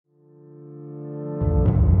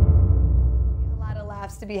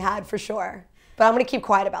to be had for sure. But I'm going to keep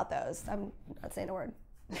quiet about those. I'm not saying a word.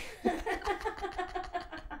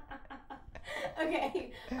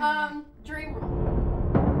 Okay. Dream role.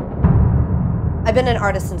 I've been an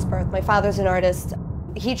artist since birth. My father's an artist.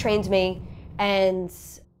 He trained me and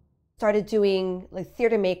started doing like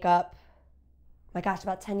theater makeup, my gosh,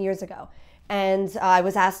 about 10 years ago. And I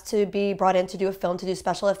was asked to be brought in to do a film, to do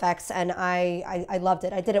special effects, and I loved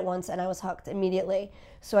it. I did it once and I was hooked immediately.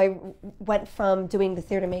 So I went from doing the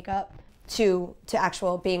theater makeup to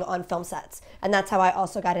actual being on film sets. And that's how I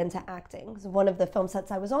also got into acting. So one of the film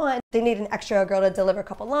sets I was on, they needed an extra girl to deliver a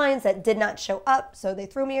couple lines that did not show up, so they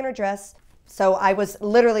threw me in her dress. So I was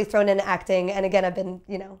literally thrown into acting, and again, I've been,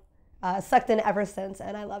 sucked in ever since,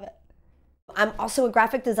 and I love it. I'm also a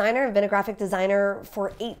graphic designer. I've been a graphic designer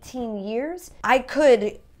for 18 years. I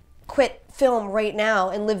could quit film right now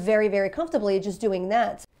and live very, very comfortably just doing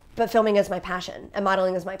that. But filming is my passion and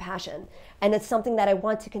modeling is my passion. And it's something that I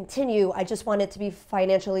want to continue. I just want it to be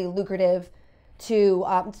financially lucrative to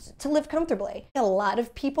live comfortably. A lot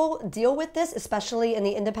of people deal with this, especially in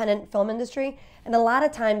the independent film industry. And a lot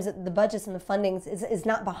of times the budgets and the fundings is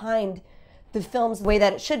not behind the films the way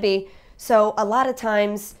that it should be. So a lot of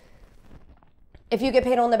times, if you get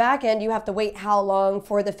paid on the back end, you have to wait how long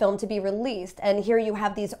for the film to be released. And here you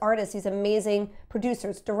have these artists, these amazing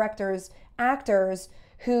producers, directors, actors,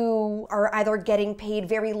 who are either getting paid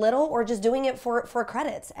very little or just doing it for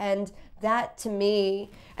credits. And that to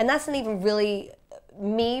me, and that's not even really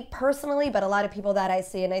me personally, but a lot of people that I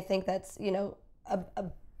see, and I think that's, a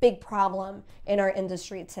big problem in our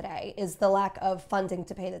industry today is the lack of funding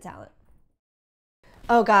to pay the talent.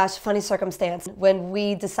 Oh gosh, funny circumstance. When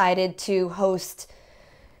we decided to host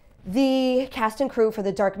the cast and crew for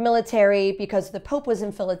The Dark Military because the Pope was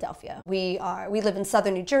in Philadelphia. We live in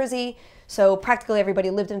southern New Jersey, so practically everybody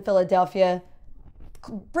lived in Philadelphia.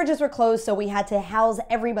 Bridges were closed, so we had to house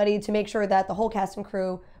everybody to make sure that the whole cast and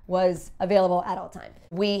crew was available at all times.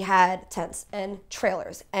 We had tents and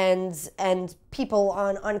trailers and people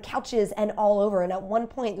on couches and all over, and at one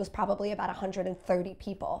point there was probably about 130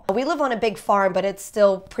 people. We live on a big farm, but it's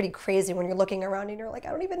still pretty crazy when you're looking around and you're like, I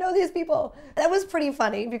don't even know these people. That was pretty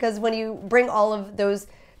funny because when you bring all of those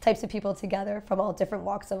types of people together from all different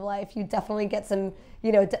walks of life, you definitely get some,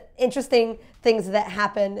 interesting things that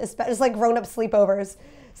happen. It's like grown-up sleepovers.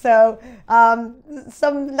 So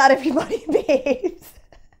not everybody behaves.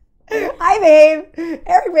 Hi, babe.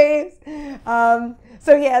 Eric behaves.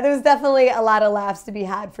 So yeah, there's definitely a lot of laughs to be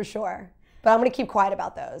had for sure. But I'm going to keep quiet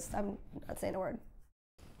about those. I'm not saying a word.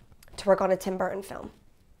 To work on a Tim Burton film.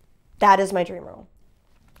 That is my dream role.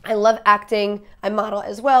 I love acting. I model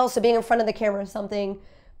as well. So being in front of the camera is something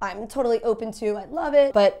I'm totally open to. I love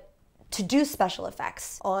it. But to do special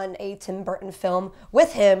effects on a Tim Burton film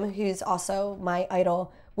with him, who's also my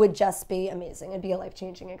idol, would just be amazing. It'd be a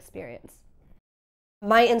life-changing experience.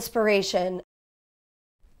 My inspiration,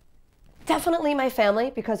 definitely my family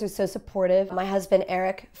because they're so supportive. My husband,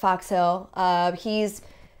 Eric Foxhill,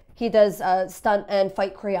 he does stunt and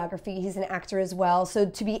fight choreography. He's an actor as well. So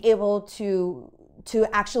to be able to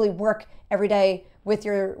actually work every day with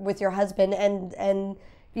your husband and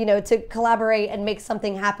to collaborate and make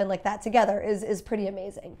something happen like that together is pretty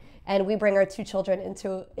amazing. And we bring our 2 children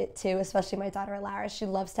into it too, especially my daughter Lara. She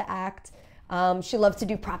loves to act. She loves to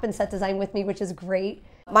do prop and set design with me, which is great.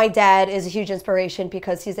 My dad is a huge inspiration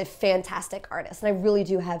because he's a fantastic artist, and I really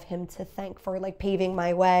do have him to thank for paving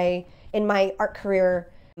my way in my art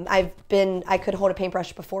career. I could hold a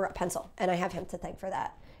paintbrush before a pencil, and I have him to thank for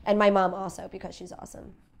that. And my mom also, because she's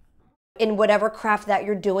awesome. In whatever craft that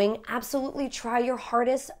you're doing, absolutely try your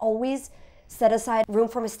hardest. Always set aside room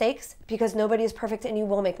for mistakes because nobody is perfect and you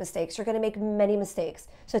will make mistakes. You're going to make many mistakes.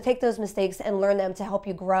 So take those mistakes and learn them to help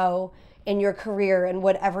you grow in your career and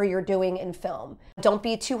whatever you're doing in film. Don't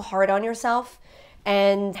be too hard on yourself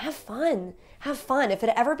and have fun. Have fun. If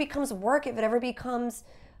it ever becomes work, if it ever becomes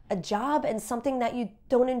a job and something that you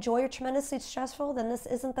don't enjoy or tremendously stressful, then this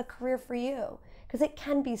isn't the career for you. Because it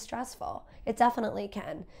can be stressful. It definitely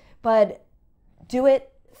can. But do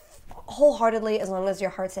it wholeheartedly as long as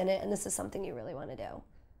your heart's in it and this is something you really want to do.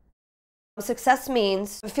 Success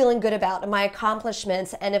means feeling good about my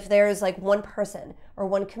accomplishments, and if there's one person or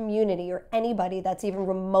one community or anybody that's even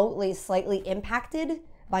remotely slightly impacted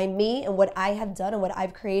by me and what I have done and what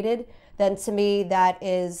I've created, then to me that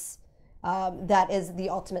is the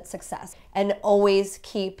ultimate success. And always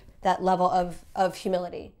keep that level of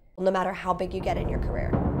humility, no matter how big you get in your career.